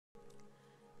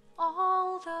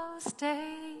those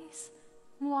days,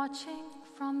 watching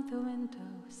from the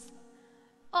windows,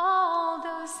 all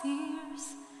those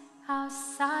years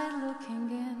outside looking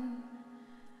in,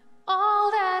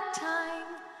 all that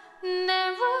time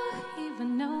never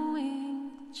even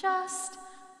knowing just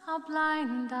how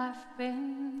blind I've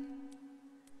been.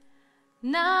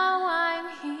 Now I'm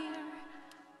here,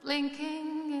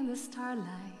 blinking in the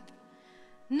starlight.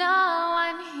 Now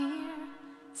I'm here,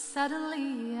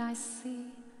 suddenly I see.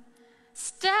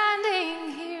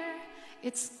 Standing here,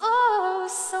 it's oh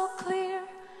so clear,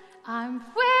 I'm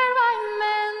where I'm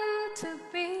meant to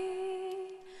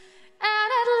be. And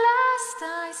at last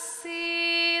I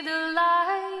see the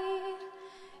light,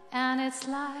 and it's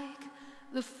like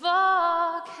the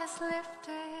fog has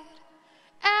lifted.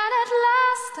 And at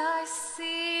last I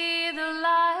see the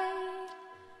light.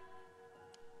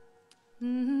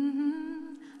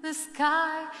 The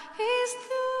sky is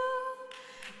blue,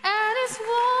 and it's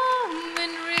warm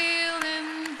and real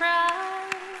and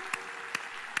bright.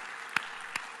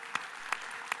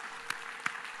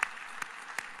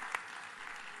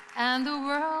 And the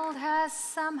world has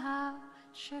somehow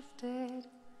shifted.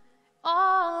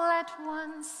 All at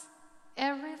once,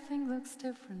 everything looks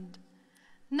different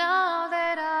now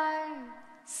that I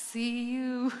see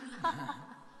you.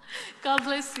 God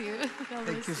bless you. God bless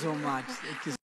Thank you so much. Thank you.